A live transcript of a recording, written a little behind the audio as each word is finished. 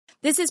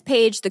This is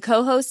Paige, the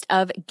co-host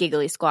of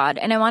Giggly Squad,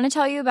 and I want to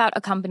tell you about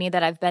a company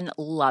that I've been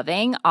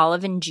loving,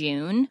 Olive &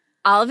 June.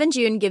 Olive &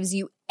 June gives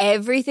you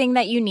everything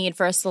that you need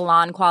for a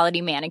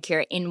salon-quality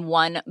manicure in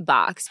one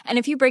box. And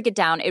if you break it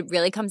down, it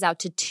really comes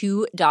out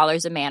to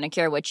 $2 a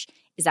manicure, which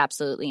is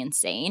absolutely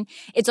insane.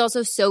 It's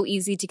also so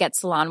easy to get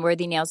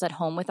salon-worthy nails at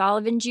home with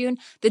Olive & June.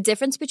 The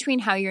difference between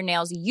how your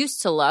nails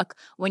used to look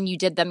when you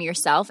did them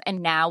yourself and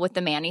now with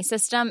the Mani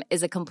system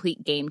is a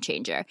complete game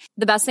changer.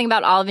 The best thing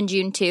about Olive &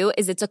 June, too,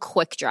 is it's a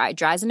quick dry.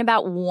 Dries in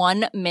about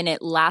 1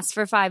 minute, lasts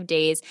for 5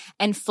 days,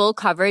 and full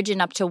coverage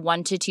in up to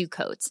 1 to 2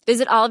 coats.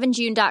 Visit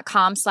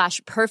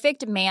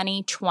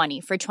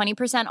oliveandjune.com/perfectmani20 for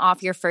 20%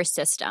 off your first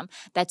system.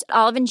 That's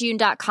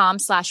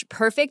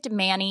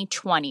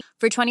oliveandjune.com/perfectmani20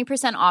 for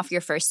 20% off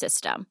your first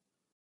system.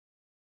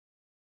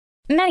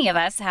 Many of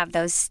us have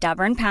those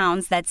stubborn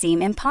pounds that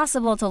seem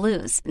impossible to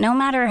lose, no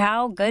matter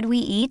how good we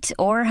eat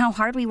or how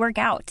hard we work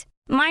out.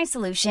 My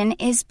solution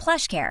is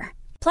PlushCare.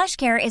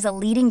 PlushCare is a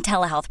leading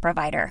telehealth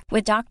provider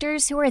with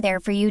doctors who are there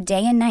for you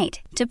day and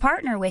night to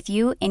partner with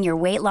you in your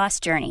weight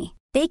loss journey.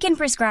 They can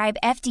prescribe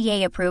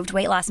FDA-approved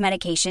weight loss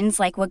medications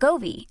like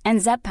Wegovy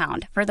and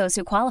Zepbound for those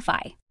who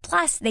qualify.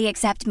 Plus, they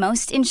accept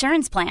most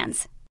insurance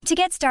plans. To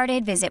get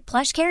started, visit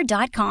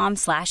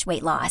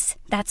plushcare.com/weightloss.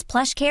 That's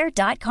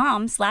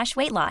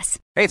plushcare.com/weightloss.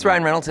 Hey, it's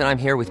Ryan Reynolds, and I'm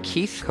here with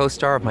Keith,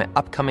 co-star of my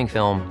upcoming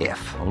film,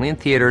 If, only in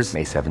theaters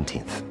May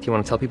 17th. Do you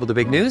want to tell people the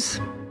big news?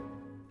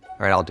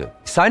 All right, I'll do it.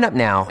 Sign up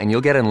now and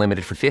you'll get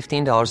unlimited for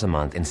 $15 a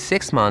month and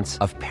 6 months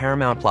of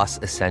Paramount Plus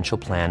Essential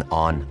Plan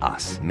on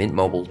us.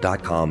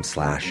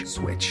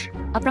 MintMobile.com/switch.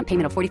 Upfront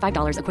payment of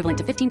 $45 equivalent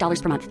to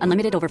 $15 per month.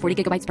 Unlimited over 40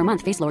 gigabytes per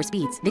month. Face lower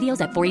speeds.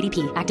 Videos at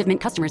 480p. Active Mint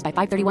customers by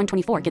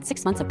 531.24 get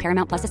 6 months of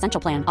Paramount Plus Essential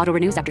Plan. Auto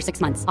renews after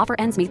 6 months. Offer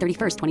ends May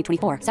 31st,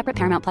 2024. Separate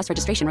Paramount Plus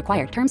registration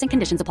required. Terms and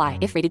conditions apply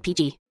if rated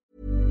PG.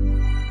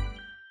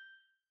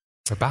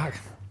 We're back.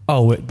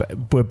 Oh,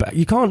 we're back.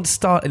 You can't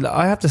start.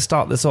 I have to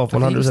start this off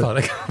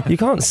 100%. You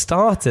can't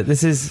start it.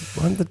 This is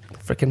I'm the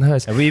freaking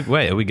host. Are we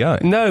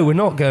going? No, we're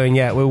not going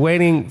yet. We're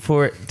waiting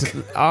for it.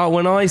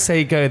 When I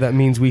say go, that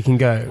means we can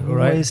go. All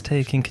right. Always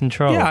taking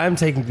control. Yeah, I am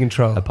taking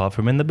control. Apart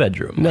from in the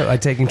bedroom. No, I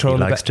take control.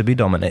 He likes to be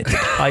dominated.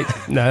 I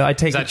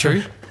take. Is that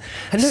true?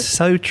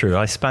 So true.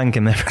 I spank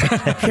him every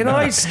day. Can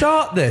I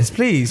start this,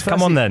 please?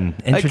 Come on then.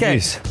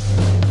 Introduce. Okay.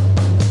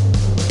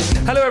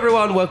 Hello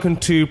everyone, welcome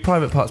to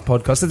Private Parts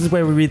Podcast. This is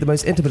where we read the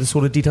most intimate and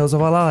sordid details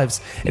of our lives.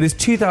 It is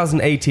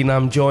 2018.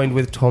 I'm joined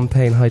with Tom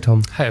Payne. Hi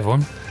Tom. Hey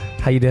everyone.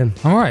 How you doing?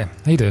 I'm alright.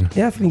 How you doing?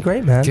 Yeah, feeling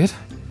great, man. Good.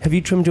 Have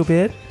you trimmed your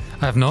beard?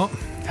 I have not.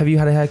 Have you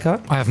had a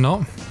haircut? I have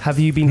not. Have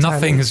you been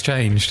Nothing has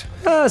changed.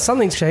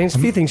 Something's changed. A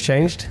few things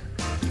changed.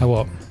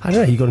 What? I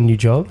don't know, you got a new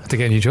job. To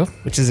get a new job.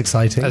 Which is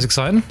exciting. That's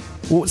exciting.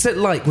 What's it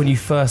like when you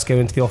first go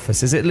into the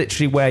office? Is it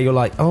literally where you're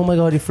like, oh my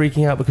god, you're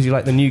freaking out because you're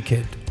like the new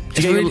kid?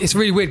 It's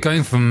really weird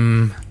going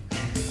from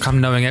kind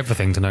of knowing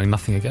everything to knowing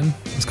nothing again.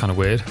 It's kind of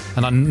weird.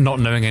 And I'm not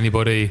knowing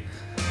anybody,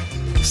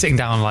 sitting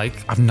down like,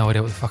 I have no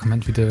idea what the fuck I'm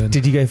meant to be doing.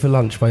 Did you go for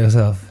lunch by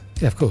yourself?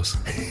 Yeah, of course.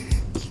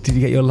 Did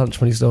you get your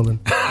lunch money stolen?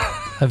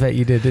 I bet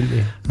you did, didn't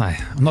you? No,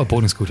 I'm not a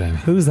boarding school, Jamie.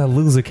 Who's that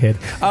loser kid?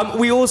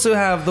 We also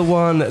have the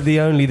one, the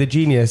only, the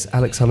genius,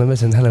 Alexander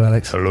Mitten. Hello,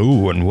 Alex.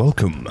 Hello and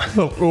welcome.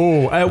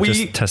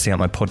 Just testing out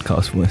my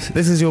podcast voice.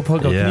 This is your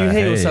podcast. Yeah, can you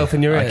hear yourself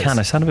in your ears? I can.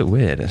 I sound a bit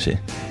weird, actually.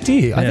 Do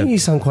you? I think you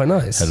sound quite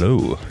nice.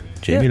 Hello,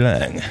 Jamie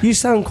Lang. You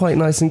sound quite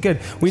nice and good.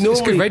 It's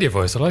a good radio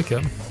voice. I like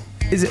it.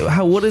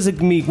 What is a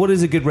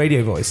good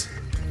radio voice?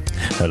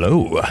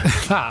 Hello.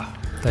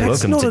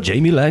 Welcome to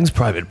Jamie Lang's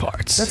Private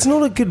Parts. That's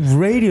not a good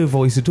radio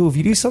voice at all. If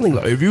you do something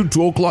like, if you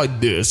talk like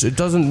this, it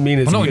doesn't mean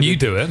it's... Well, not when you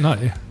do it, no.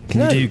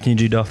 Can you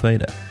do Darth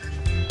Vader?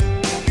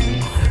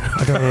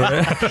 I don't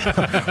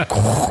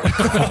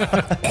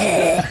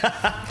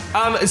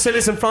know. So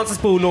listen, Francis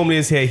Ball normally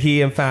is here.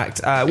 He, in fact,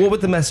 what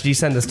would the message he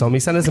send us, Tom? He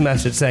sent us a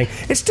message saying,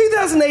 it's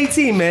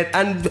 2018, mate,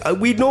 and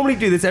we normally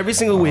do this every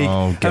single week.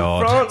 Oh,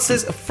 God. And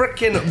Francis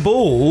frickin'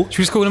 Ball... Should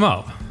we just call him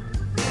up?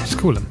 Just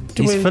call him.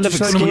 He's full of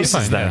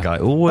excuses, that guy.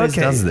 Always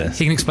does this.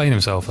 He can explain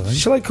himself, I think.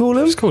 Shall I call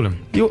him? Just call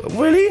him.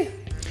 Really?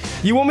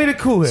 You want me to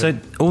call him? So,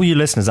 all you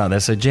listeners out there,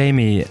 so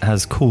Jamie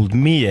has called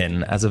me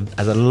in as a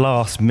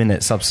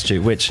last-minute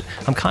substitute, which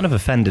I'm kind of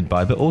offended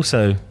by, but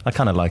also I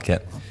kind of like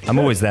it. I'm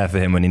always there for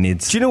him when he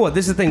needs... Do you know what?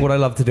 This is the thing, what I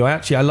love to do.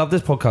 I love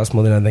this podcast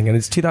more than anything, and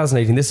it's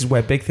 2018. This is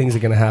where big things are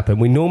going to happen.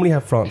 We normally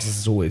have Francis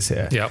as always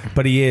here. Yeah.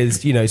 But he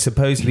is,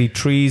 supposedly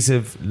trees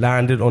have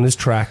landed on his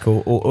track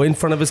or in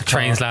front of his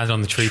car. Trains landed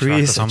on the track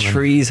or something.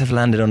 Trees have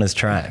landed on his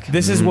track.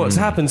 This is what's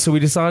happened. So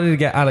we decided to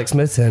get Alex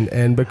Mitten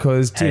in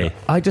because, I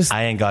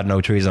ain't got no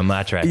trees on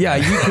my track.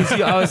 Yeah,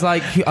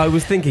 I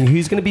was thinking,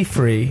 who's going to be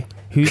free?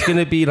 Who's going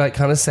to be like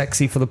kind of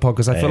sexy for the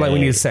podcast? I feel like we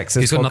need a sexist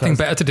He's got podcast. nothing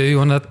better to do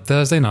on a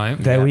Thursday night.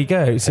 There we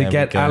go. So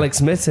get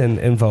Alex Mitten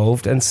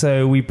involved. And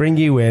so we bring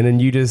you in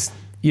and you just,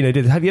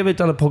 have you ever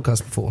done a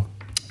podcast before?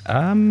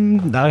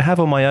 I have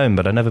on my own,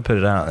 but I never put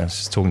it out. I was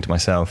just talking to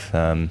myself.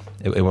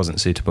 It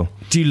wasn't suitable.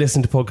 Do you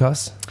listen to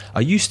podcasts? I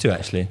used to,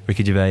 actually.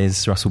 Ricky Gervais,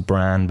 Russell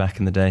Brand, back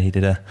in the day. He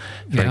did a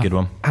very good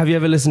one. Have you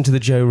ever listened to the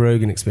Joe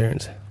Rogan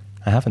Experience?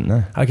 I haven't,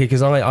 no. Okay,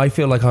 because I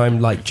feel like I'm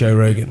like Joe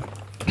Rogan.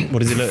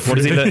 What does he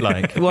look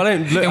like? Well, I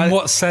don't look... In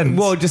what sense?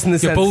 Well, just in the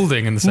You're sense...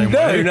 balding in the same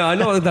way. No, I'm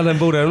not that I'm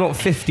balding. I'm not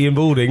 50 and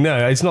balding.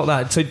 No, it's not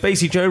that. So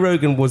basically, Joe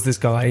Rogan was this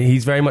guy.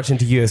 He's very much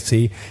into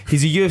UFC.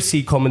 He's a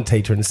UFC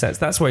commentator in a sense.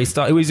 That's where he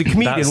started. He was a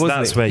comedian, wasn't he?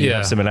 That's where you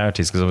have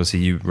similarities, because obviously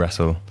you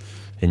wrestle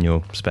in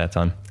your spare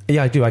time.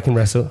 Yeah, I do. I can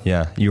wrestle.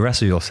 Yeah, you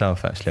wrestle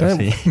yourself, actually. I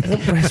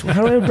don't wrestle.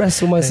 How do I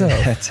wrestle myself?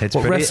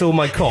 Wrestle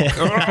my cock?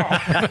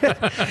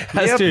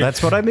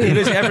 That's what I mean.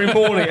 Every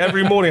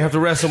morning I have to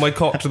wrestle my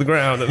cock to the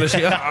ground, and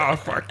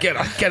fuck, get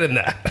in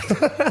there.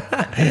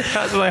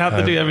 That's what I have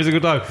to do every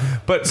single time.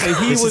 But so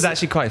this was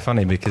actually quite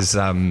funny, because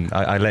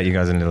I let you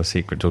guys in a little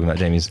secret talking about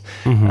Jamie's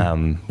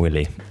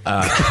willy.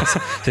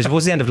 So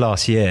towards the end of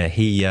last year,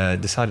 he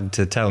decided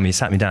to tell me, he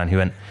sat me down, he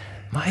went,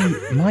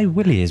 My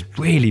willy is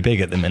really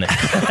big at the minute.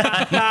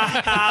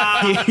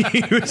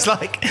 He was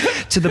like,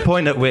 to the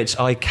point at which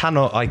I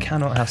cannot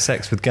have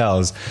sex with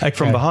girls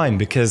from behind,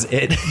 because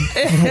it...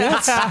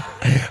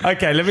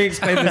 Okay, let me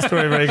explain this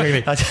story very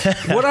quickly.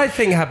 What I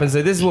think happens,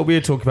 though, this is what we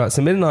were talking about.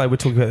 So Min and I were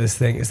talking about this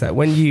thing, is that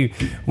when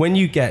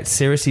you get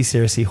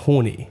seriously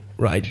horny,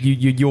 right,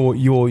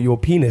 your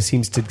penis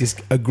seems to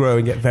just grow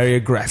and get very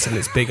aggressive, and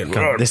it's big and...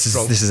 This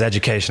is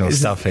educational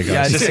stuff here,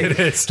 guys. Yeah, it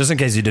is. Just in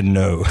case you didn't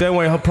know. Don't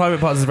worry, private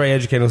parts is very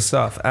educational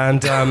stuff.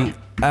 And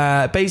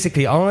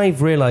basically,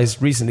 I've realised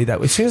recently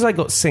that as soon as I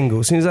got single,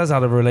 as soon as I was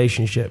out of a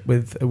relationship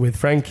with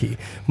Frankie,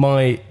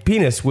 my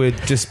penis would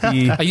just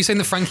be... Are you saying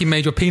that Frankie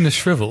made your penis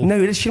shrivel? No,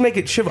 it should make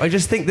it shrivel. I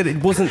just think that it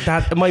wasn't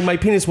that... My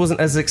penis wasn't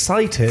as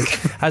excited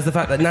as the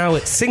fact that now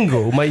it's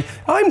single. I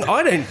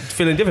don't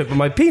feel indifferent, but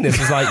my penis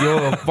is like,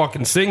 you're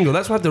fucking single.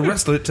 That's why I have to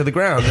wrestle it to the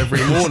ground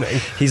every morning.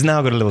 He's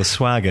now got a little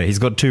swagger. He's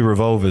got 2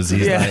 revolvers.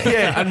 He's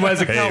and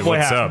wears a cowboy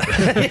hat.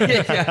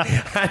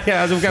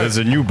 There's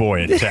a new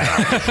boy in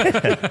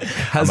town.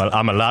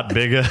 I'm a lot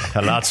bigger,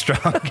 a lot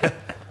stronger.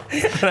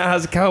 And it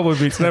has cowboy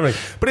boots and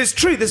everything. But it's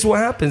true, this is what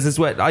happens. This is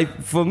what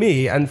for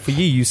me, and for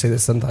you say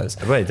this sometimes.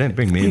 Wait, don't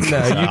bring me in. No,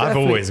 I've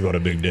always got a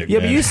big dick. Yeah,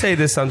 man. But you say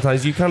this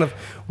sometimes. You kind of,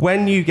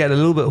 when you get a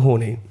little bit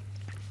horny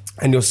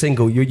and you're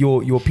single,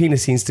 your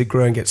penis seems to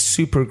grow and get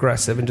super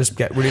aggressive and just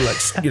get really like,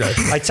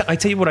 I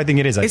tell you what I think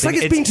it is. It's like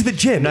it's been to the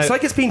gym. It's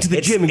like it's been to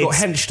the gym and got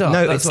henched up.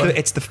 No,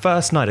 it's the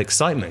first night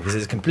excitement, because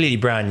it's completely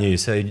brand new.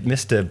 So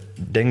Mr.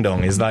 Ding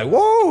Dong is like,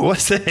 whoa,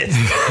 what's this?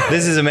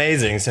 This is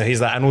amazing. So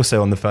he's like, and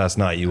also on the first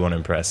night you want to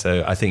impress.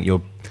 So I think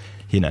you're,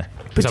 Is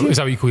that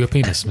what you call your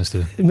penis,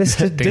 Mr.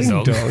 Ding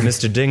Dong?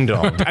 Mr. Ding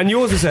Dong. And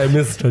yours is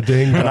Mr.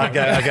 Ding Dong. And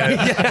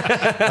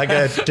I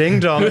go, Ding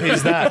Dong,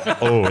 who's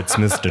that? Oh, it's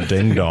Mr.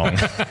 Ding Dong.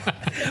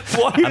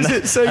 Why is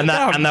it so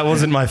camp? And that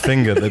wasn't my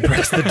finger that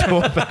pressed the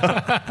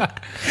doorbell.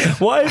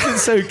 Why is it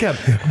so camp?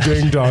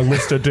 Ding Dong,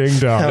 Mr. Ding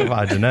Dong.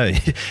 I don't know.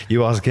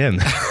 You ask him.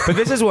 But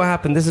this is what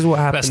happened.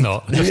 That's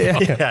not. No.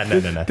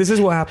 This is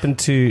what happened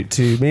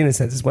to me in a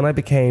sense. Is when I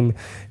became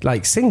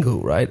like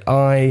single, right?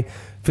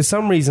 For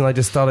some reason, I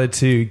just started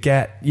to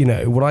get,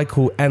 what I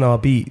call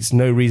NRBs,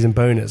 no reason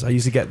boners. I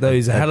used to get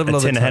those a hell of a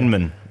lot of time. A Tin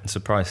Henman, a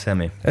surprise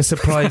semi. A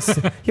surprise,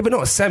 yeah, but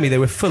not a semi. They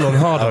were full on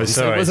hard ons.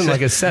 So it wasn't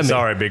like a semi.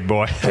 Sorry, big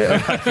boy.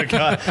 I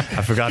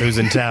forgot who's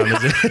in town.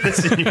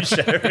 It's a new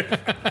sheriff.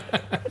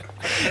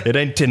 It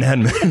ain't Tin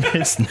Henman,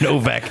 it's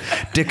Novak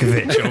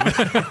Djokovic.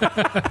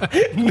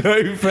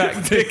 Novak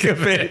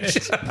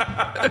Djokovic.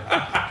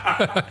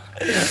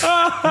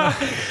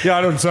 Yeah,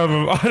 I don't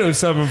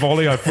serve a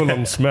volley. I full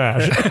on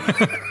smash.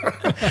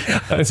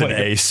 It's an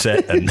A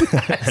set and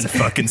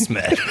fucking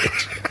smash.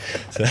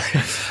 So. I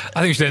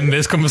think we should end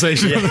this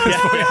conversation.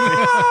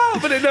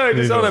 But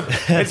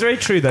it's very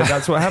true though.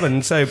 That's what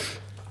happened. So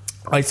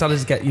I started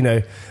to get,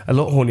 a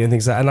lot horny and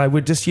things like that. And I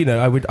would just,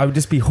 I would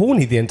just be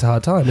horny the entire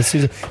time.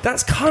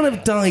 That's kind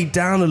of died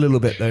down a little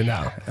bit though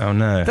now. Oh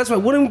no. That's right.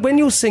 When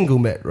you're single,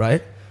 Mitt,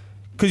 right?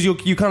 Because you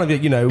kind of,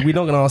 we're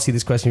not going to ask you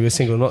this question if you're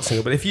single or not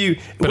single. But if you...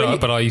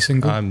 But are you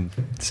single? I'm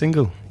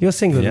single. You're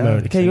single at the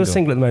moment. Okay, you're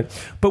single at the moment.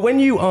 But when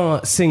you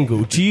are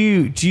single, do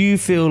you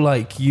feel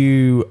like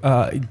you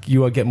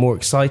get more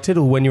excited,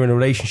 or when you're in a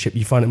relationship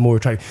you find it more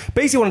attractive?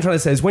 Basically what I'm trying to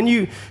say is,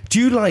 do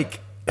you like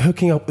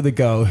hooking up with a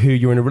girl who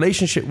you're in a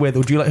relationship with,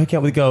 or do you like hooking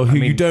up with a girl who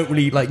you don't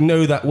really like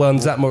know that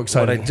one's that more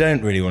exciting? What I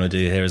don't really want to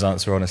do here is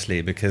answer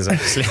honestly, because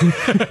obviously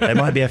there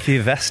might be a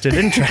few vested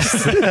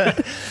interests.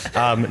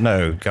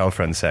 No,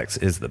 girlfriend sex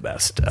is the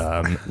best.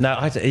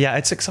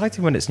 It's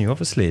exciting when it's new,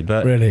 obviously,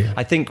 but really?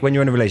 I think when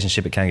you're in a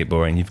relationship it can get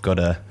boring. You've got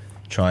to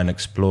try and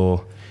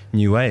explore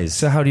new ways.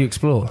 So how do you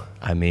explore?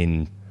 I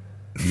mean,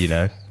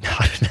 I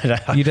don't know.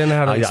 You don't know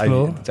how to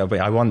explore?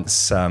 I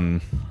once...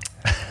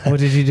 What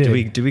did you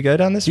do? Do we go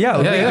down this?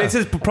 Yeah. This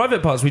is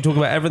private parts. We talk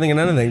about everything and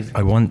anything.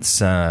 I once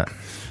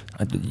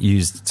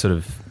used sort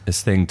of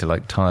this thing to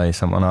like tie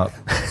someone up.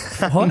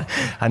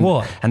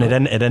 What? And it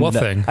ended what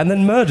up, thing? And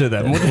then murder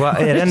them. Well,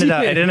 it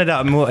ended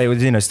up more. It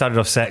was started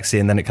off sexy,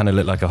 and then it kind of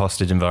looked like a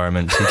hostage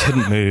environment. He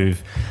couldn't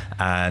move,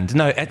 and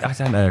I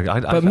don't know.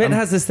 But Mitt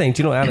has this thing.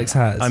 Do you know what Alex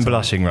has? I'm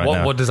blushing right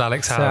now. What does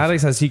Alex have? So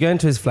Alex has. So you go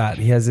into his flat.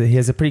 He has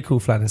a pretty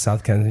cool flat in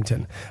South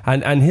Kensington,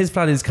 and his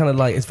flat is kind of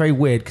like, it's very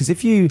weird because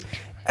if you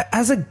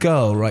As a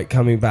girl, right,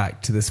 coming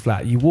back to this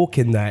flat, you walk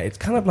in there, it's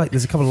kind of like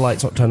there's a couple of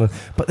lights not turned on,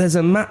 but there's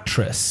a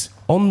mattress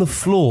on the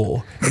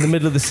floor in the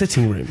middle of the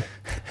sitting room.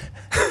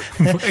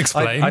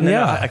 Explain. I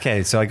know.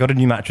 Okay, so I got a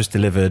new mattress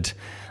delivered.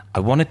 I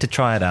wanted to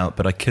try it out,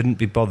 but I couldn't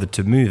be bothered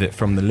to move it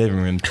from the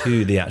living room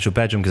to the actual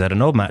bedroom because I had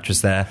an old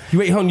mattress there.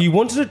 Wait, hold on, you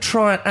wanted to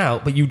try it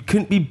out, but you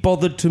couldn't be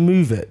bothered to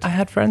move it. I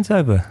had friends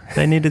over.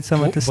 They needed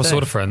someone to stay. What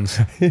sort of friends?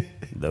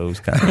 Those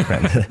kind of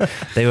friends.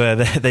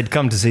 They'd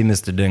come to see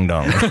Mr. Ding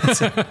Dong.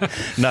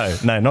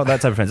 No, not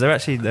that type of friends. They're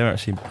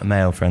actually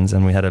male friends,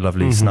 and we had a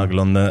lovely snuggle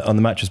on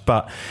the mattress.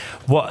 But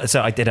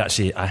so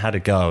I had a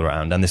girl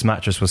around, and this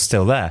mattress was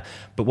still there.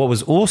 But what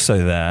was also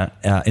there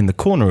in the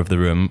corner of the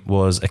room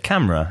was a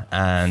camera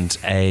and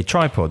a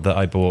tripod that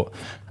I bought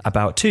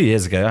about 2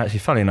 years ago. Actually,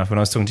 funny enough, when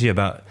I was talking to you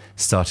about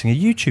starting a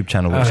YouTube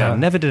channel, which I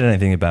never did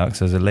anything about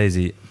because I was a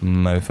lazy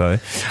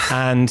mofo.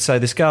 And so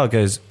this girl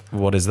goes,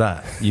 "What is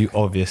that? You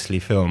obviously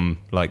film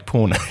like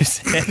pornos."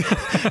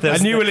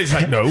 And you were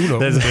literally like, no,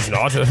 it's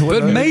not.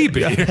 But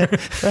maybe.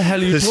 The hell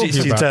are you talking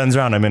she about? turns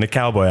around, I'm in a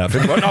cowboy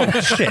outfit.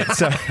 Oh, shit.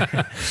 So,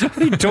 what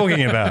are you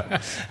talking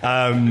about?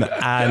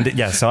 And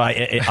yeah, so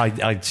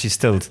she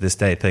still to this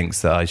day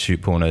thinks that I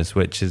shoot pornos,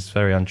 which is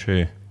very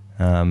untrue.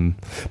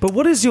 But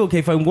what is your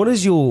what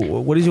is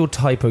your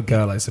type of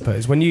girl? I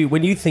suppose when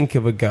you think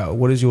of a girl,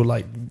 what is your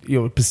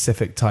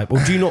Pacific type,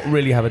 or do you not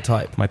really have a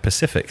type? My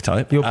Pacific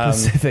type. Your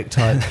Pacific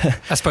type.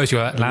 I suppose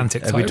your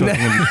Atlantic type. Are we talking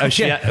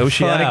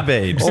oceanic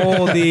babes?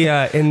 Or the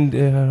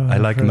I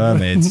like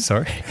mermaids.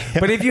 Sorry.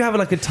 But if you have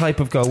a type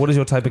of girl, what is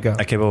your type of girl?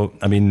 Okay, well,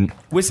 I mean,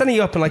 we're setting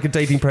you up in a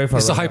dating profile.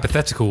 It's a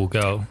hypothetical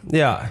girl.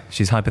 Yeah,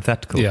 she's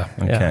hypothetical. Yeah.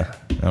 Okay.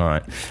 Yeah. All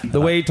right. The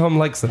way Tom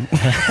likes them.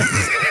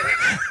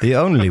 The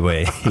only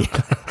way.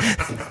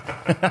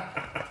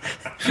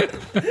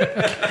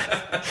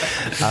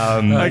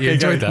 You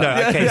enjoyed that?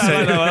 No, okay, so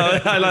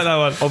I like that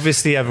one.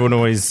 obviously everyone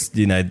always,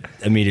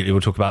 immediately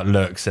will talk about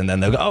looks, and then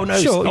they'll go, "Oh no,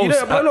 Sure,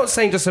 but I'm not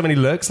saying just so many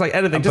looks, like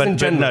anything, just in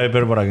general.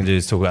 But what I can do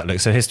is talk about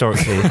looks. So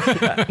historically,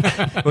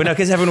 well, no,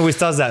 because everyone always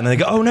does that, and then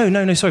they go, "Oh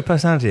no, sorry,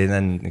 personality," and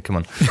then come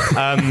on.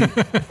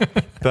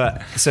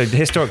 But so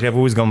historically, I've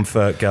always gone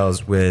for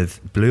girls with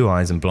blue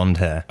eyes and blonde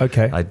hair.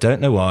 Okay, I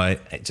don't know why.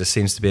 It just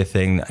seems to be a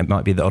thing. It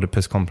might be the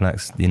Oedipus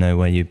complex,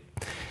 where you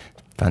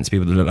fancy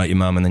people that look like your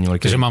mum, and then you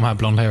want to. Does your mum have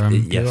blonde hair?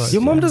 Yes.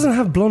 Your mum doesn't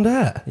have blonde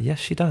hair. Yes,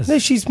 she does. No,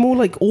 she's more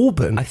like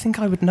auburn. I think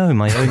I would know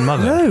my own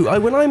mother. No,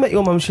 when I met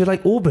your mum, she had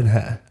like auburn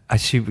hair. I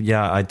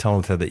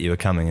told her that you were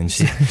coming, and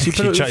she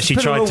tried to.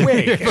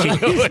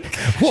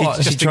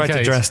 What? She tried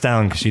to dress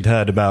down because she'd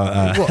heard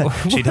about.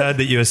 She'd heard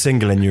that you were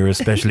single and you were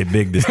especially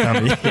big this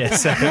time.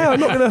 Yes. Yeah, I'm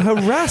not going to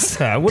harass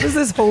her. What is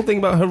this whole thing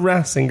about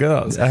harassing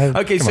girls?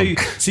 Okay,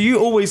 so you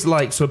always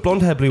like sort of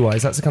blonde hair, blue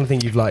eyes. That's the kind of thing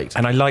you've liked.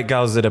 And I like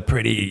girls that are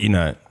pretty.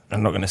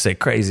 I'm not going to say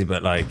crazy,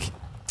 but like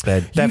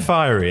they're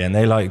fiery and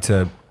they like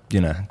to.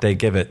 They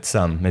give it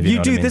some. Maybe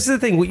you do. This is the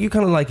thing. What you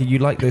kind of like, you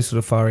like those sort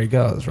of fiery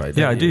girls, right?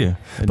 Yeah, I do.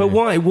 But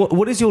why?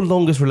 What is your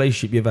longest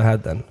relationship you ever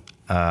had then?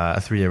 A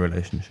 3-year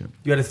relationship.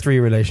 You had a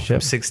 3-year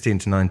relationship. 16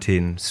 to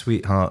 19,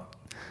 sweetheart,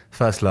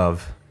 first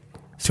love.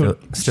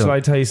 Shall I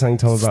tell you something,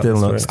 Tom, about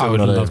this story? I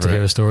would love to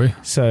hear a story.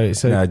 So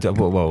no,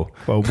 whoa.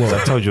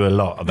 I've told you a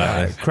lot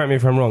about it. Correct me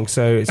if I'm wrong.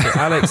 So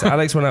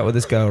Alex went out with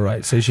this girl,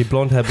 right? So she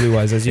blonde hair, blue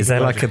eyes. Is there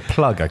like a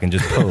plug I can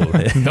just pull?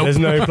 There's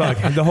no plug.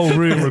 The whole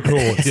room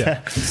records.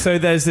 Yeah. So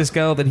there's this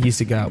girl that he used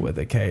to go out with,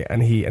 okay,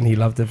 and he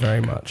loved her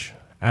very much.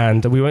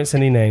 And we won't say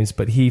any names,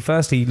 but he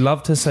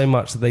loved her so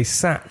much that they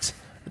sat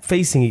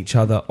facing each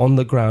other on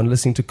the ground,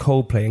 listening to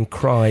Coldplay, and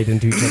cried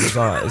into each other's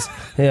eyes.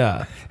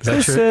 Yeah. Is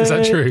that true? Is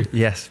that true?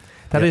 Yes.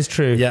 That is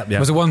true. Yeah.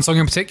 Was it one song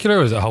in particular,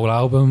 or was it a whole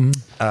album?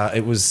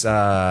 It was,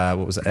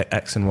 what was it?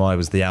 X and Y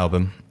was the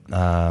album.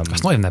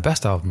 That's not even their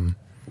best album.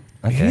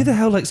 Okay. Who the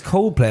hell likes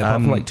Coldplay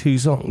apart from like 2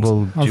 songs?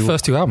 Well, the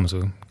first 2 albums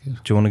were... Do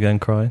you want to go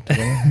and cry? But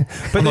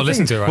I'm not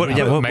listening to it right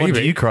now. What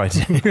do you cry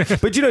to?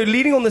 But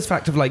leading on this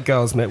fact of like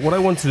girls, mate, what I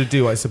wanted to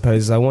do, I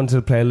suppose, is I wanted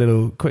to play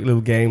a quick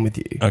little game with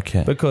you.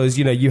 Okay. Because,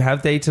 you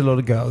have dated a lot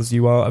of girls.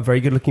 You are a very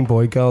good looking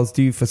boy. Girls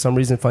do, for some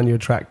reason, find you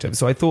attractive.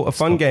 So I thought a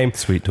fun game...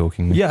 Sweet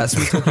talking. Yeah,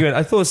 sweet talking.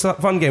 I thought a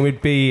fun game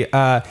would be...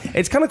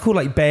 it's kind of called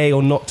like bay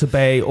or not to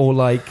bay, or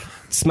like...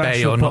 Smash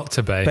bay or not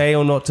to bay. Bay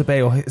or not to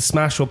bay, or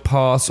smash or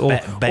pass, or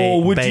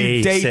would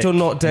you date or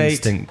not date?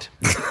 Instinct.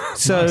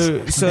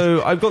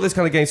 So I've got this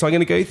kind of game. So I'm going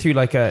to go through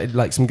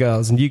like some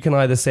girls, and you can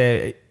either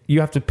say you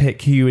have to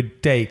pick who you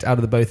would date out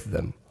of the both of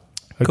them.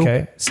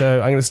 Okay. Cool. So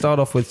I'm going to start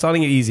off with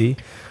starting it easy.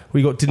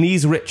 We got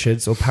Denise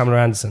Richards or Pamela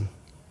Anderson.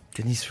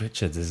 Denise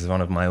Richards is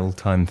one of my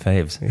all-time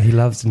faves. He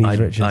loves Denise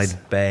Richards.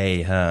 I'd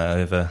bay her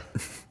over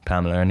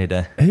Pamela any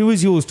day. Who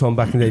was yours, Tom,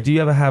 back in the day? Do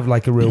you ever have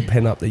like a real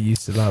pin-up that you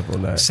used to love or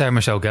no? Sarah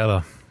Michelle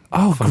Gellar.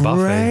 Oh, from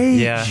great!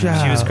 Buffy. Yeah,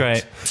 shout.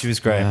 She was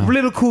great. Yeah.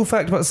 Little cool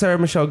fact about Sarah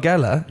Michelle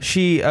Gellar: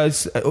 she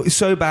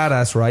so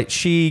badass, right?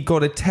 She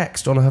got a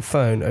text on her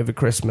phone over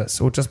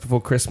Christmas or just before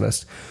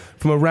Christmas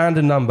from a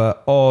random number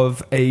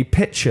of a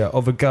picture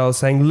of a girl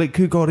saying, "Look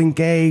who got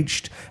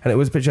engaged," and it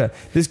was a picture.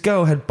 This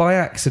girl had by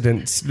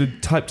accident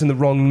typed in the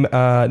wrong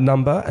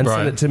number and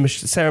sent it to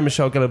Sarah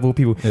Michelle Gellar of all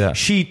people. Yeah.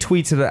 She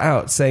tweeted it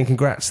out saying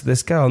congrats to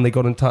this girl, and they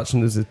got in touch,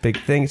 and there's this big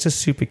thing. It's just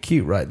super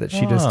cute, right? That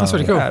she does. That's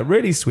really cool. Yeah,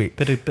 really sweet.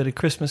 Bit of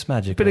Christmas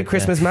magic. Bit of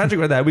Christmas magic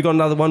right there. We got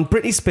another one.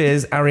 Britney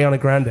Spears, Ariana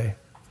Grande.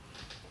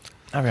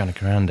 Ariana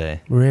Grande.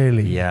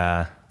 Really?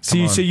 Yeah. So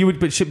you would,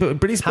 but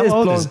Britney Spears.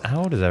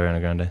 How old is Ariana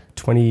Grande?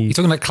 20. You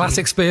talking like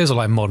classic Spears or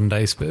like modern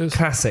day Spears?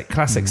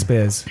 Classic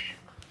Spears.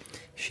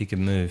 She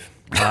can move.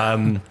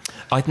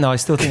 I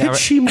still think. Could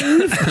she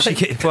move?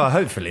 Well,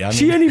 hopefully. I mean,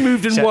 she only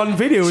moved in one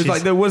video. It was she's-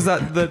 like there was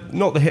that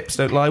not the hips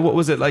don't lie. What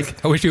was it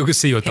like? I wish people could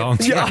see your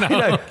dance. Yeah, right I now.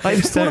 know. Like,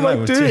 Hips what don't am I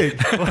lie,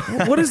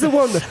 doing? What is the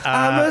one?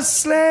 I'm a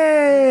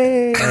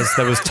slave.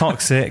 There was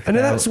Toxic. And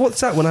then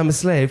what's that one? I'm a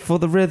slave for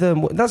the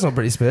rhythm. That's not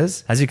Britney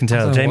Spears. As you can I tell,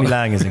 don't know Jamie what-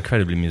 Lang is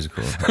incredibly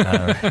musical.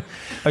 But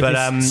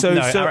so-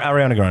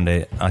 Ariana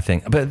Grande, I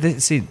think. But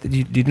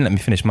you didn't let me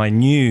finish. My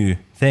new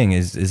thing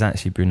is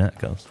actually brunette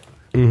girls.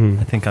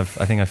 I think I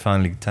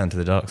finally turned to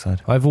the dark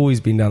side. I've always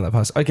been down that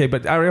path. Okay,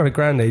 but Ariana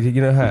Grande,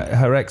 you know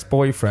her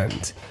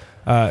ex-boyfriend,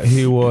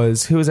 who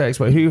was her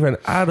ex-boyfriend? Who ran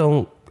I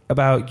don't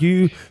about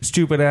you,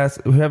 stupid ass.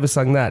 Whoever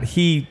sung that,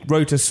 he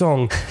wrote a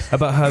song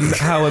about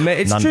how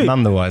amazing. It's true.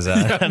 None the wiser.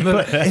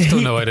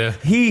 Still no idea.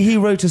 He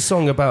wrote a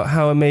song about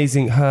how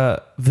amazing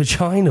her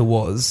vagina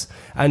was,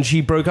 and she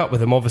broke up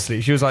with him.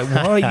 Obviously, she was like,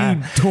 "Why are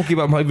you talking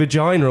about my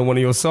vagina on one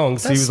of your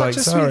songs?" So he was like,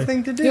 "Sorry."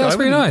 thing to do. Yeah, that's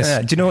pretty nice.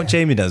 Yeah. Do you know what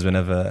Jamie does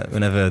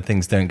whenever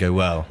things don't go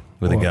well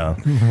with a girl?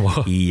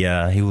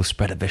 He will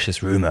spread a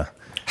vicious rumor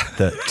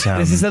that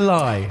This is a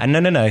lie. And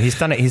no, he's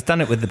done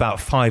it with about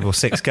 5 or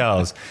 6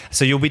 girls.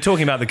 So you'll be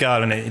talking about the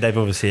girl, and they've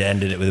obviously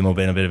ended it with him all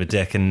being a bit of a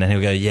dick, and then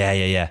he'll go,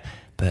 yeah.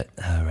 But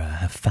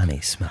her fanny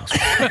smells.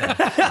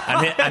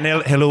 and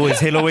he'll always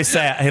say it. He'll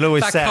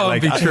always That say it can't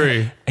like be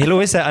true. He'll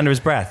always say it under his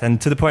breath, and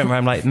to the point where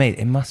I'm like, mate,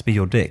 it must be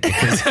your dick,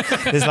 because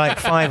there's like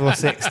 5 or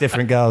 6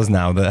 different girls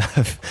now that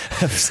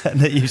have said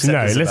that you've said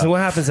No, this listen, about.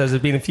 what happens is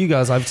there's been a few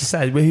girls I've just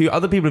said who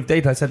other people have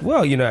dated. I said,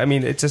 well, I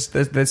mean, it's just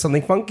there's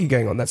something funky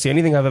going on. That's the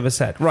only thing I've ever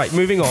said. Right,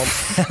 moving on.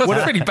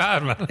 That's pretty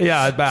bad, man.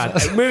 Yeah, bad.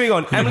 Moving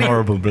on. You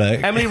horrible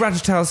bloke. Emily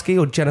Ratajkowski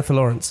or Jennifer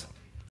Lawrence?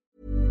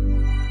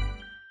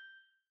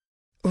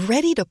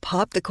 Ready to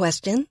pop the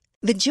question?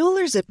 The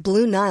jewelers at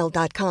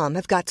BlueNile.com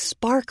have got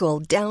sparkle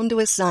down to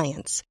a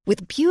science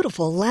with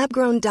beautiful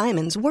lab-grown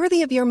diamonds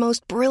worthy of your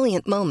most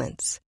brilliant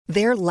moments.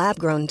 Their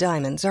lab-grown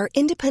diamonds are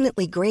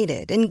independently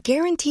graded and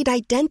guaranteed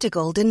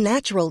identical to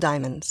natural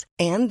diamonds,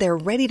 and they're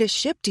ready to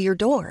ship to your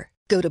door.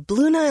 Go to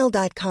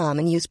BlueNile.com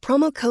and use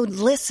promo code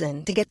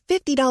LISTEN to get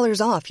 $50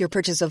 off your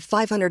purchase of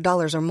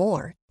 $500 or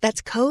more.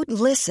 That's code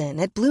LISTEN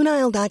at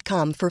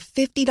BlueNile.com for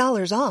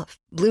 $50 off.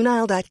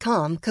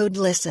 BlueNile.com, code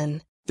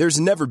LISTEN.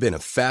 There's never been a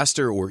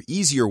faster or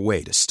easier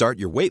way to start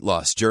your weight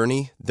loss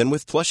journey than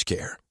with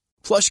PlushCare.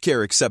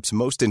 PlushCare accepts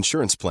most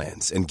insurance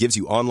plans and gives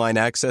you online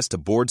access to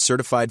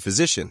board-certified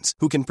physicians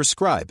who can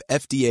prescribe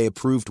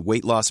FDA-approved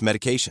weight loss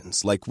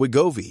medications like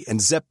Wegovy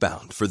and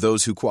Zepbound for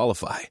those who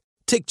qualify.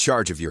 Take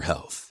charge of your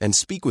health and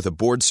speak with a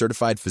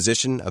board-certified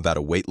physician about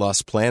a weight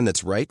loss plan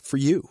that's right for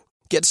you.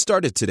 Get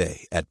started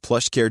today at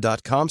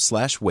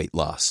plushcare.com/weight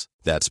loss.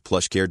 That's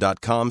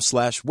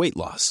plushcare.com/weight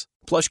loss.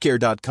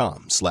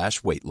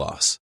 plushcare.com/weight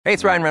loss. Hey,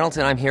 it's Ryan Reynolds,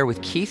 and I'm here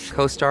with Keith,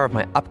 co-star of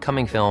my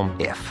upcoming film,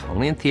 If,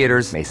 only in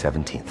theaters May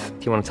 17th.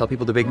 Do you want to tell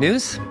people the big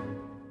news?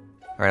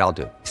 All right, I'll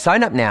do it.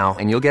 Sign up now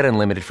and you'll get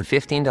unlimited for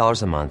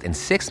 $15 a month and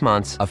 6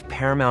 months of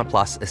Paramount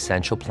Plus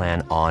Essential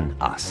Plan on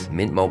us.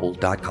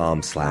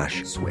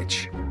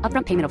 MintMobile.com/switch.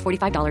 Upfront payment of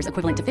 $45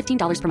 equivalent to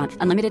 $15 per month.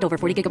 Unlimited over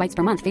 40 gigabytes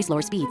per month. Face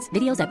lower speeds.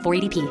 Videos at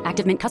 480p.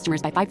 Active Mint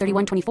customers by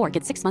 531.24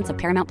 get 6 months of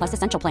Paramount Plus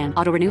Essential Plan.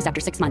 Auto renews after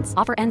 6 months.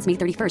 Offer ends May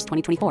 31st,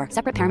 2024.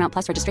 Separate Paramount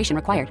Plus registration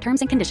required. Terms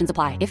and conditions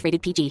apply if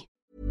rated PG.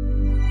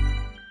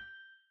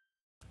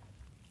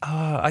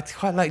 I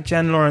quite like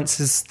Jen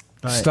Lawrence's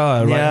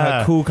Style, right?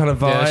 Her cool kind of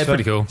vibe. Yeah, she's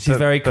pretty cool. She's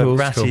very cool.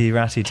 But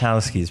Ratty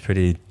Towski is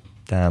pretty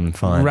damn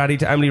fine.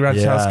 Emily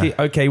Ratajkowski.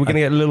 Yeah. Okay, we're going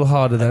to get a little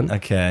harder then.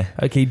 Okay.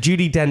 Okay,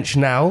 Judi Dench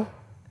now.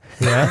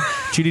 Yeah.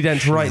 Judi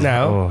Dench right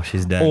now. Oh,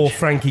 she's Dench. Or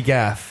Frankie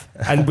Gaff.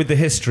 And with the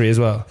history as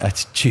well.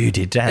 That's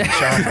Judi Dench.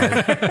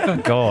 Oh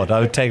God, I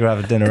would take her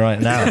out for dinner right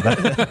now.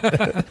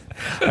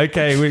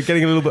 Okay, we're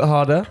getting a little bit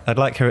harder. I'd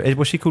like her.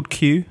 Was she called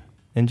Q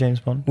in James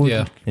Bond?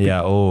 Yeah.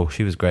 Yeah. Oh,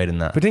 she was great in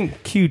that. But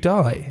didn't Q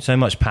die? So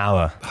much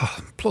power.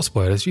 Plot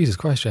spoilers. Jesus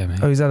Christ, Jamie.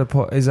 Oh, is that a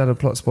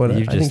plot spoiler?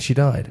 You've I think just- she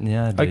died.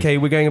 Yeah, dude. Okay,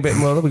 we're going a bit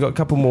more. We've got a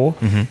couple more.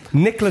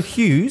 Nicola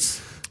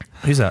Hughes,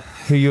 Who's that?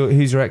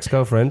 who's your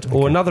ex-girlfriend,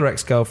 or another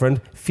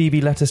ex-girlfriend, Phoebe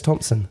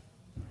Letters-Thompson.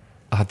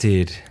 Oh,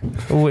 dude.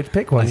 Oh,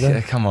 pick one.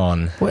 Yeah, come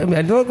on. Wait a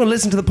minute, they're not going to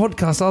listen to the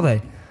podcast, are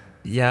they?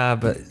 Yeah,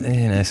 but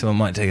someone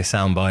might take a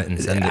soundbite and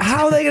send it.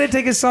 How are they going to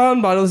take a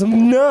soundbite or some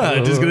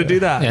nerd who's going to do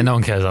that? Yeah, no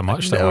one cares that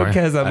much. Don't No worry. one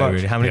cares that Oh, much.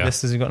 really? How many Yeah.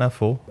 listeners have you got now?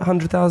 4?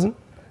 100,000?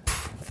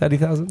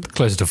 30,000?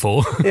 Closer to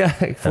 4. Yeah,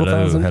 Hello,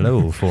 4,000.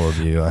 hello, 4 of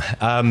you.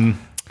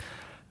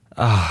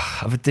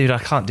 But dude, I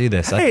can't do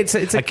this. Hey, it's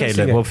a okay.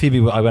 question, Look, well,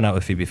 Phoebe, I went out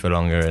with Phoebe for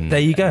longer, and there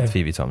you go,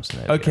 Phoebe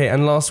Thompson. Okay,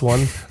 and last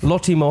one,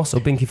 Lottie Moss or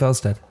Binky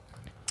Felstead?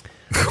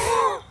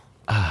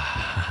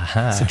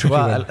 It's a tricky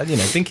one.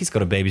 Binky's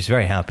got a baby. She's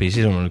very happy.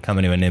 She doesn't want to come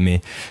anywhere near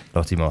me.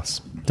 Lottie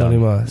Moss. Lottie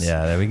Moss.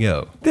 Yeah, there we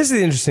go. This is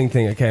the interesting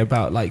thing, okay,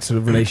 about like sort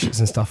of relationships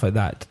and stuff like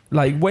that.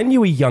 Like when you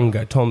were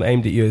younger, Tom,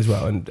 aimed at you as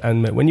well,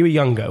 and when you were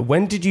younger,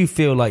 when did you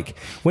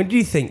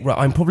think, right,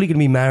 I'm probably going to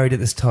be married at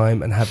this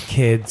time and have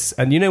kids?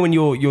 And when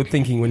you're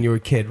thinking when you're a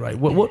kid, right?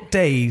 What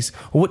days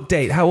or what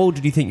date? How old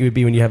did you think you would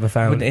be when you have a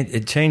family?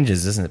 It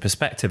changes, doesn't it?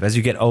 Perspective. As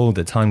you get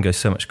older, time goes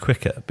so much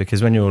quicker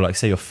because when you're like,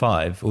 say, you're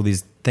 5, all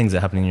these things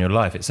are happening in your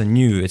life. It's a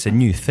new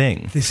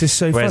thing. This is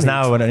so. Whereas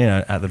funny. now, when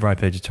at the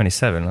ripe age of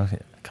 27,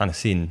 I've kind of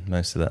seen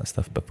most of that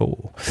stuff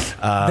before.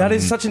 That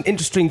is such an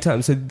interesting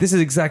term. So this is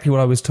exactly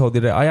what I was told the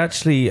other day. I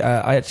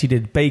actually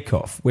did Bake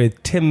Off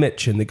with Tim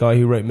Mitchin, the guy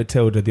who wrote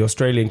Matilda, the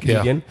Australian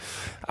comedian. Yeah.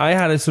 I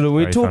had we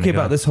were talking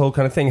about this whole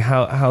kind of thing,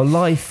 how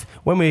life,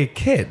 when we're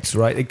kids,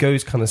 right, it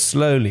goes kind of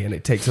slowly and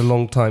it takes a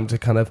long time to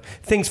kind of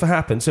things to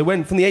happen. So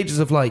when from the ages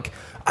of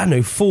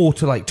 4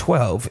 to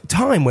 12,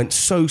 time went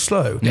so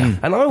slow. Yeah.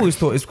 And I always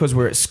thought it's because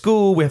we're at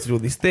school, we have to do all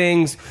these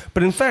things.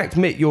 But in fact,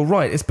 Mitt, you're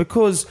right. It's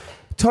because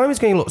time is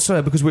going a lot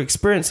slower because we're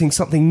experiencing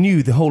something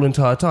new the whole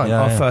entire time.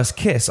 Yeah, our first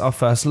kiss, our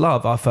first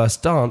love, our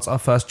first dance, our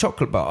first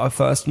chocolate bar, our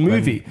first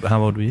movie.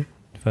 How old were you?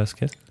 First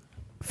kiss?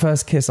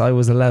 First kiss, I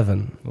was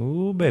 11.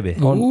 Ooh, baby.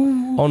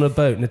 On a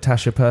boat,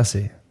 Natasha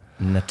Percy.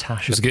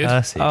 Natasha good.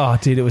 Percy. Oh,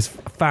 dude, it was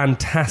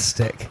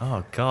fantastic.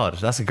 Oh, God,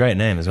 that's a great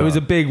name as well. It was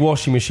a big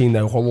washing machine,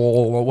 though.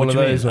 One of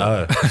those.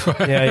 Oh.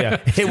 Yeah.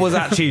 It was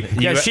actually...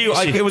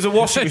 it was a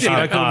washing machine.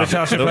 I called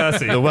Natasha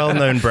Percy. The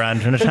well-known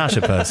brand for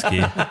Natasha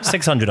Percy.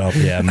 600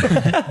 RPM.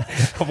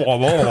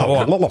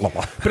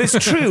 But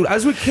it's true.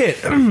 As we're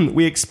kids,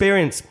 we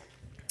experience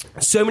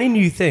so many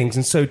new things,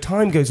 and so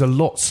time goes a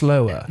lot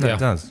slower. Yeah, it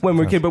does. When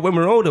we're a kid, but when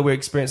we're older, we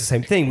experience the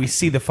same thing. We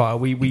see the fire,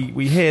 we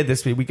hear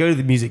this, we go to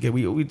the music,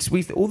 we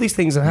all these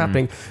things are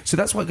happening. So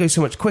that's why it goes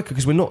so much quicker,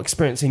 because we're not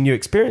experiencing new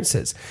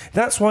experiences.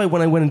 That's why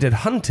when I went and did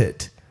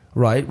Hunted,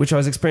 right, which I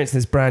was experiencing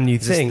this brand new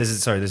thing. This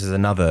is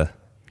another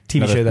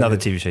TV show. Another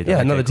TV show. Yeah,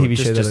 another TV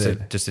show.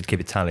 Just to keep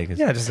it tally.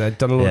 Yeah, just I've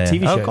done a lot of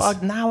TV shows. Oh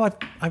God, now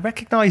I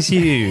recognise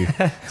you.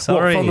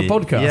 Sorry. What, from the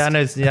podcast? Yeah, I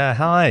know. Yeah,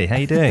 hi. How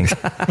you doing?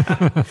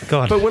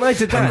 God. But when I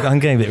did that, I'm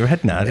getting a bit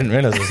red now. I didn't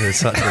realise this was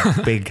such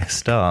a big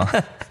star.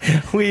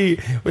 we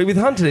with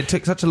Hunted, it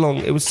took such a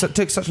long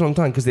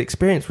time because the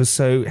experience was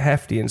so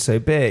hefty and so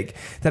big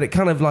that it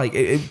kind of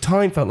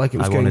time felt like it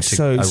was going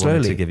so slowly. I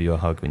wanted to give you a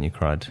hug when you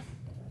cried.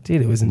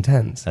 Dude, it was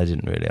intense. I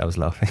didn't really. I was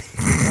laughing.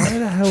 Why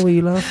the hell were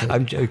you laughing?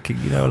 I'm joking.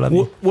 I love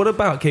you. What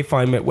about, okay,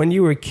 fine, Mitt, when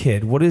you were a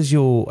kid, what is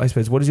your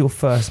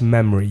first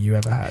memory you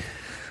ever had?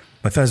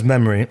 My first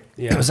memory,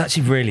 it was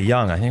actually really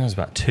young. I think I was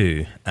about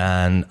 2.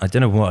 And I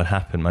don't know what had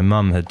happened. My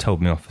mum had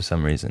told me off for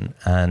some reason.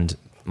 And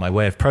my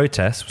way of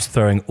protest was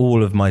throwing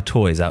all of my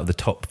toys out of the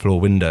top floor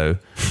window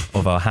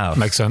of our house.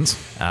 Makes sense.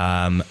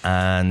 And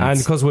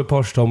because we're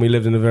posh, Tom, we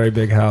lived in a very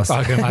big house.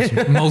 I can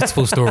imagine.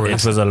 Multiple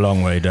stories. It was a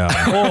long way down.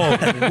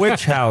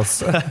 Which house?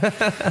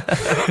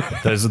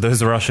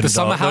 Those Russian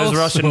dolls. Those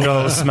Russian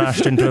dolls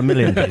smashed into a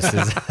million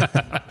pieces.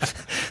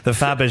 The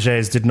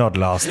Fabergés did not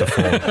last the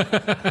fall.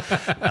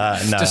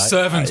 No, just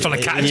servants trying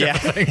to catch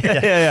everything.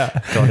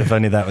 Yeah. God, if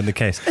only that were the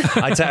case.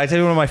 I tell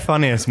you one of my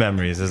funniest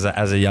memories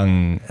as a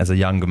young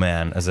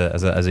man, as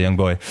a young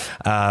boy.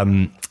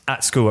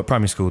 At school, at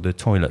primary school, the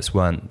toilets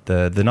weren't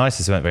the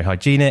nicest, weren't very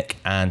hygienic,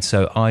 and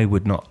so I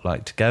would not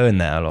like to go in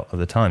there a lot of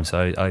the time.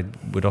 So I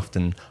would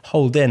often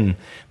hold in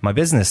my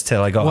business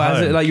till I got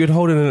home. Is it like you'd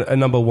hold in a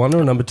number 1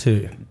 or a number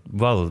 2?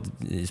 Well,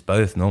 it's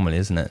both normally,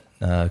 isn't it?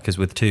 Because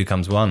with 2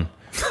 comes 1.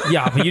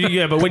 Yeah,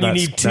 but when you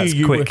need 2,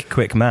 that's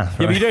quick math.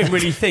 Right? Yeah, but you don't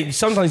really think.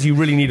 Sometimes you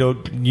really need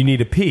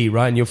a pee,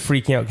 right? And you're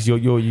freaking out because you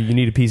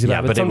need a piece of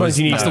that. But sometimes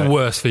you need. That's the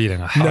worst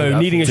feeling.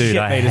 Needing a shit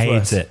made is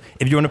worse. It.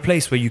 If you're in a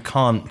place where you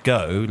can't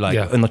go,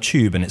 in the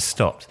tube and it's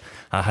stopped.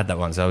 I had that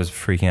once. I was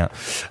freaking out.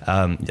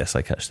 Yes,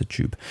 I catch the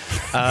tube.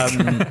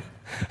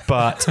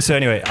 But so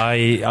anyway,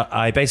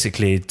 I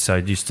basically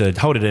used to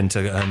hold it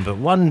into. But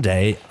one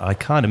day I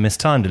kind of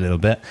mistimed a little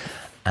bit,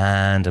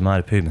 and I might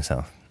have pooed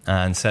myself.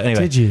 And so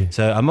anyway, did you?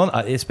 So I'm on.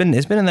 It's been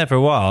in there for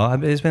a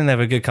while. It's been in there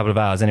for a good couple of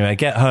hours. Anyway, I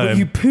get home. Well,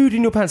 you pooed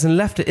in your pants and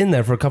left it in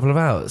there for a couple of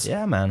hours.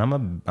 Yeah, man, I'm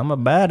a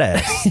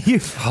badass.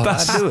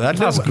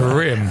 That's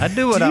grim. I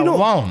do what I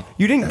want.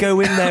 You didn't go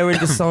in there and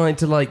decide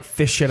to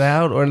fish it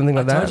out or anything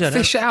like that.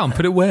 Fish it out and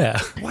put it where?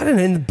 Why don't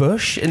in the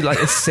bush in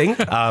a sink?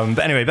 But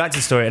anyway, back to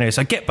the story. Anyway,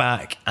 so I get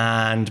back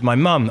and my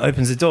mum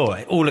opens the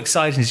door, all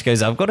excited. And she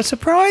goes, "I've got a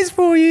surprise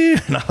for you."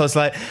 And I was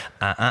like,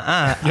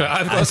 Yeah,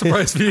 I've got a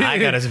surprise for you. I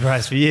got a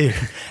surprise for you.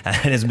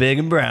 and it's big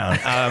and brown.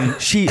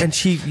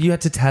 You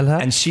had to tell her?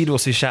 And she'd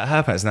also shat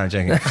her pants. No, I'm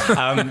joking.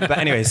 But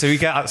anyway, so we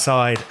get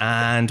outside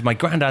and my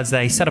granddad's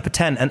there. He set up a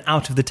tent, and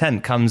out of the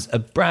tent comes a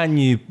brand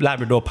new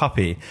Labrador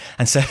puppy.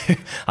 And so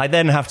I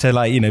then have to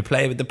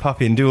play with the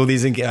puppy and do all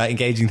these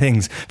engaging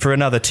things for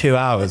another 2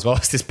 hours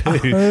whilst this poo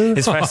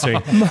is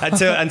festering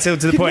until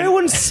to the point. No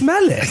one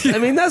smell it. I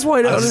mean, that's why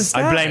I don't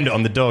understand. I blamed it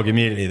on the dog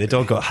immediately. The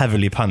dog got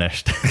heavily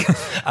punished.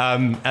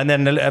 And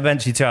then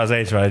eventually 2 hours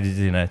later,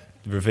 I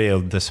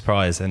revealed the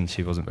surprise, and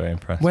she wasn't very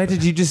impressed. Where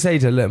did you just say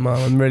to her, look, Mum,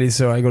 I'm really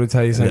sorry, I got to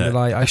tell you something.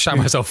 Yeah. I shat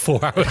myself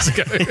 4 hours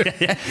ago.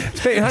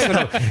 Hang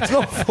on, it's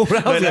not 4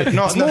 hours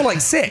ago. It's more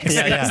like 6.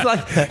 Yeah. It's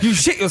like you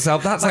shit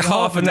yourself. That's like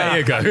half an hour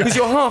ago. Because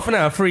you're half an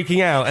hour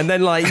freaking out, and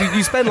then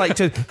you spend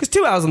because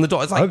 2 hours on the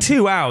dot. It's like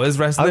 2 hours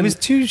rest. I was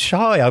too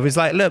shy. I was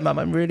like, look, Mum,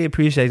 I'm really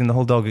appreciating the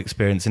whole dog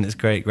experience, and it's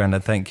great,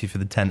 Grandad. Thank you for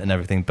the tent and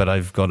everything, but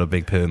I've got a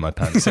big poo in my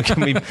pants. So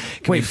can we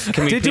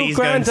did your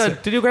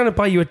granddad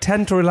buy you a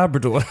tent or a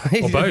Labrador?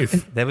 Or both?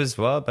 There was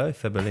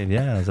both, I believe.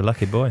 Yeah, I was a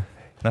lucky boy.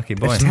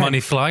 There's money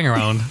flying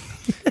around.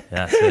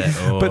 That's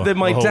it. But then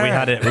my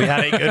dad, we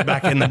had it good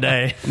back in the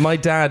day. My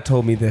dad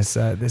told me this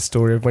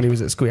story of when he was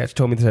at school. He actually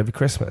told me this over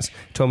Christmas.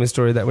 He told me a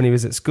story that when he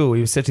was at school,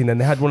 he was sitting there and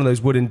they had one of those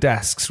wooden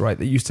desks, right,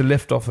 that used to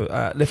lift up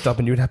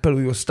and you would have put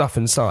all your stuff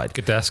inside.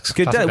 Good desks.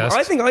 Desks.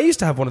 I think I used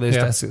to have one of those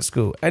desks at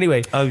school.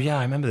 Anyway. Oh yeah,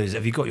 I remember those.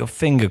 Have you got your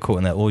finger caught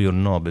in there, or your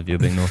knob if you're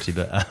being naughty?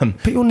 But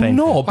put your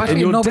knob in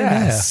your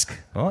desk.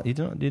 What? You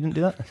didn't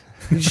do that?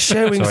 You're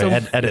showing Sorry,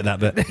 edit that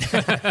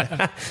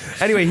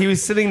bit. Anyway, he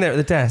was sitting there at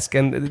the desk,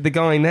 and the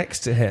guy next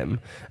to him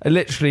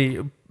literally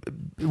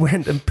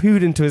went and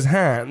pooed into his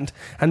hand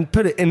and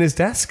put it in his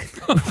desk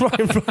right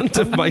in front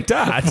of my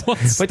dad.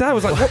 My dad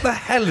was like, what the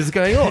hell is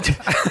going on?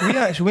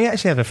 we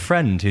actually have a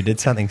friend who did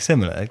something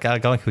similar, a guy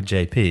called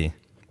JP.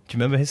 Do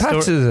you remember his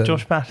story?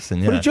 Josh Patterson,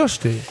 yeah. What did Josh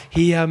do?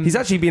 He's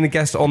actually been a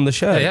guest on the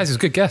show. Yeah, he's a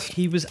good guest.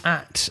 He was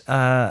at...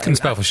 couldn't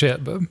spell for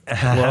shit, but...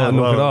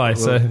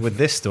 With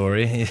this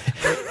story,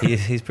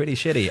 he's pretty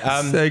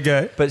shitty. There you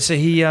go. But so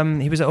he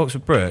was at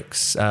Oxford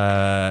Brookes,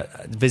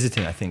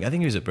 visiting, I think. I think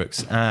he was at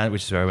Brookes,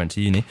 which is where I went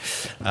to uni.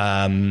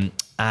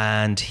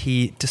 And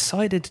he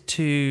decided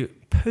to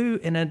poo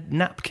in a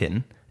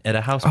napkin at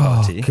a house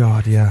party. Oh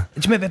God, yeah. Do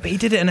you remember? But he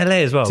did it in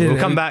LA as well. We'll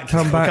come back to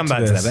that.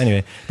 But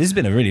anyway, this has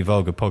been a really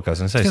vulgar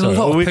podcast. I'm so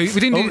sorry.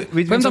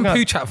 We haven't done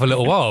poo chat for a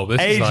little while. But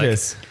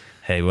ages.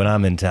 Hey, when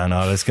I'm in town,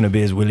 it's going to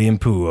be as William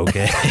Pooh,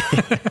 okay?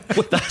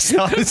 That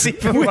sounds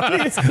even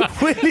worse.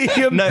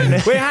 William. No.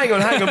 Wait, hang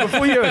on.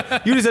 Before you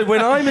just said,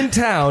 when I'm in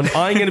town,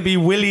 I'm going to be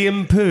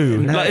William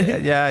Pooh.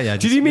 Yeah.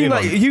 Do you mean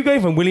you going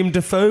from William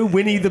Dafoe,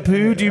 Winnie the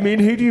Pooh? Do you mean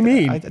who do you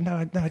mean? No,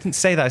 I didn't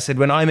say that. I said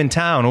when I'm in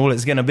town, all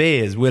it's going to be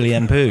is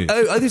William Pooh.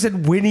 Oh, I just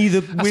said Winnie the.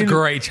 That's a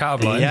great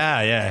chat line.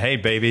 Yeah. Hey,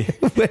 baby.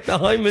 When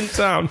I'm in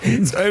town,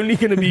 it's only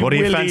going to be. What do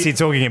you fancy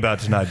talking about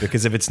tonight?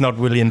 Because if it's not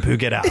William Pooh,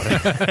 get out.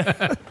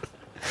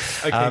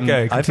 Okay,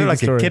 go. I feel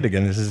like a kid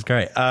again. This is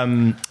great.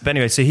 But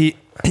anyway, so he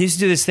used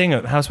to do this thing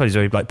at house parties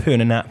where he'd poo in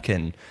a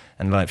napkin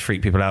and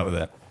freak people out with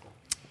it.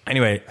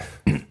 Anyway,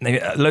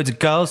 loads of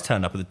girls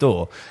turned up at the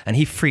door and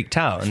he freaked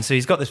out. And so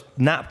he's got this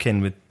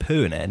napkin with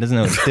poo in it and doesn't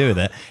know what to do with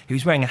it. He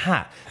was wearing a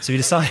hat. So he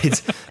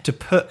decides to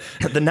put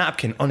the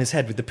napkin on his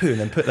head with the poo and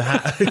then put the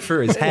hat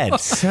over his head.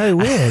 So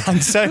weird.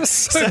 And so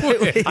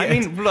weird. I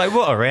mean,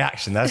 what a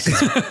reaction. That's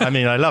just,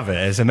 I love it.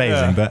 It's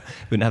amazing, but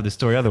we wouldn't have the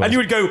story otherwise. And you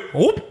would go,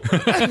 whoop.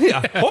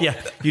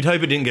 Yeah, you'd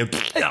hope it didn't go,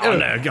 oh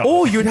no, God.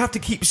 Or you'd have to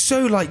keep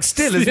so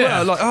still as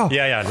well.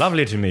 Yeah,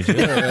 lovely to meet you.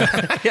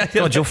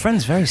 God, your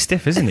friend's very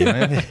stiff, isn't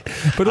he?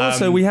 But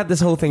also, we had this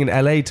whole thing in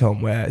LA,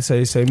 Tom, where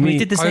we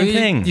did the same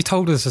thing. You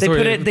told us the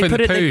story.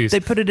 They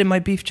put it in my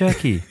beef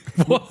jerky.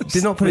 What?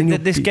 Did not put it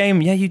in this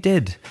game? Yeah, you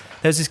did.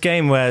 There's this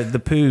game where the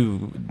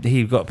poo,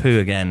 he got poo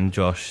again,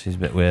 Josh, he's a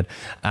bit weird,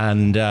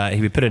 and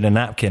he would put it in a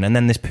napkin, and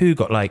then this poo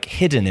got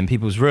hidden in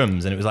people's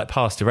rooms, and it was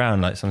passed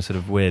around like some sort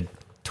of weird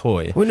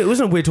toy. Well, it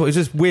wasn't a weird toy, it was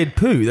just weird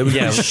poo. There was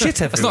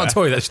shit everywhere. That's not a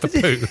toy, that's just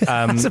a poo.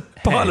 It's a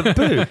pile of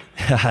poo.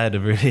 I had a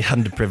really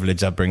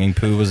underprivileged upbringing.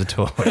 Poo was a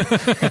toy.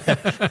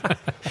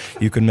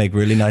 You can make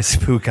really nice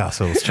poo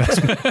castles,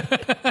 trust me.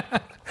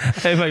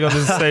 Oh my God,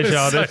 this is so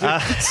childish.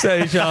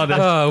 So childish.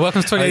 Oh,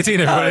 welcome to 2018,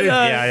 everybody.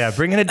 Yeah,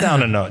 bringing it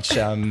down a notch.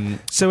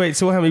 So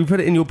what happened? You put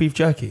it in your beef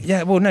jerky?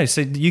 Yeah, well, no,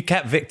 so you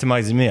kept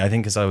victimising me, I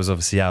think, because I was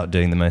obviously out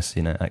doing the most,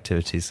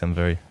 activities. I'm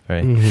very,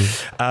 very...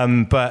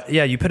 Mm-hmm. But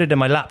yeah, you put it in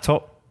my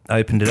laptop. I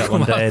opened it up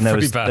one day and there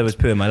was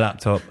poo in my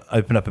laptop.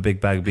 Opened up a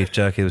big bag of beef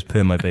jerky. There was poo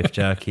in my beef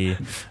jerky.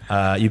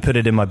 You put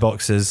it in my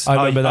boxers. I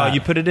remember that.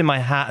 You put it in my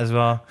hat as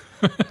well.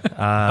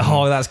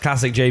 That's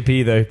classic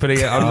JP though. Putting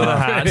it under the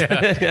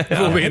hat.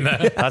 We'll be in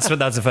there. That's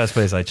the first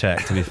place I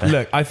checked, to be fair.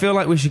 Look, I feel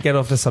like we should get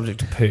off the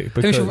subject of poo.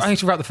 Because I need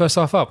to wrap the first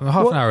half up. We're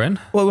half an hour in.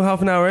 Well, we're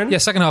half an hour in? Yeah,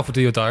 second half we'll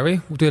do your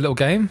diary. We'll do a little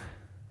game.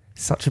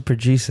 Such a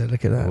producer.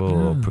 Look at that.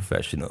 Oh,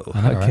 professional.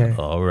 Okay.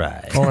 All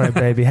right. All right,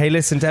 baby. Hey,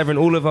 listen to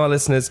everyone, all of our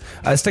listeners.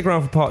 Stick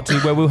around for part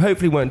 2, where we'll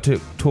hopefully won't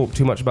talk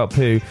too much about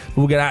poo,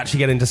 but we'll actually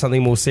get into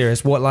something more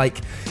serious. What, like,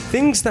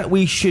 things that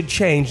we should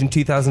change in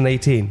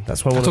 2018.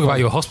 That's what I want to talk about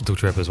your hospital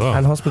trip as well.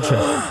 And hospital trip.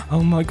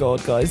 Oh my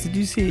God, guys, did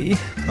you see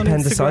on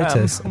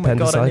appendicitis? Instagram? Oh my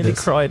God, I nearly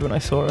cried when I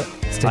saw it.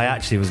 I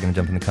actually was going to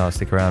jump in the car,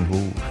 stick around.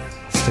 Ooh.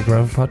 Stick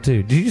around for part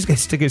 2. Did you just get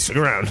stick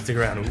around? Stick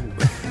around. Ooh.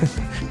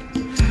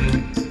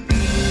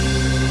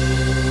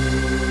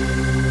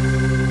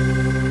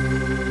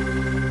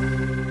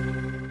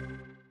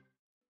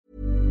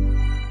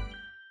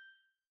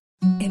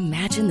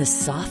 Imagine the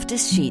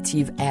softest sheets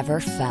you've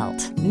ever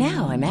felt.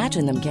 Now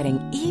imagine them getting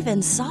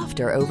even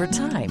softer over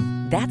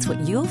time. That's what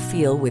you'll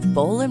feel with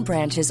Boll &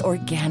 Branch's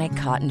organic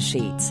cotton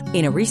sheets.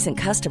 In a recent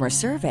customer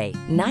survey,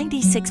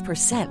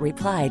 96%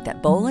 replied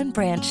that Boll &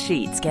 Branch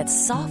sheets get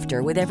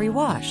softer with every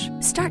wash.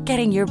 Start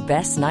getting your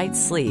best night's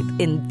sleep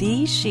in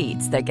these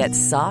sheets that get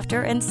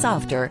softer and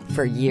softer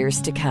for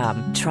years to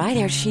come. Try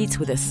their sheets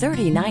with a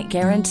 30-night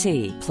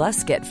guarantee.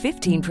 Plus, get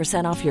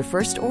 15% off your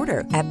first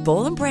order at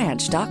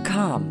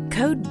bollandbranch.com.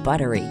 Code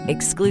BUTTERY.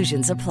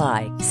 Exclusions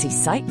apply. See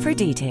site for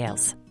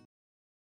details.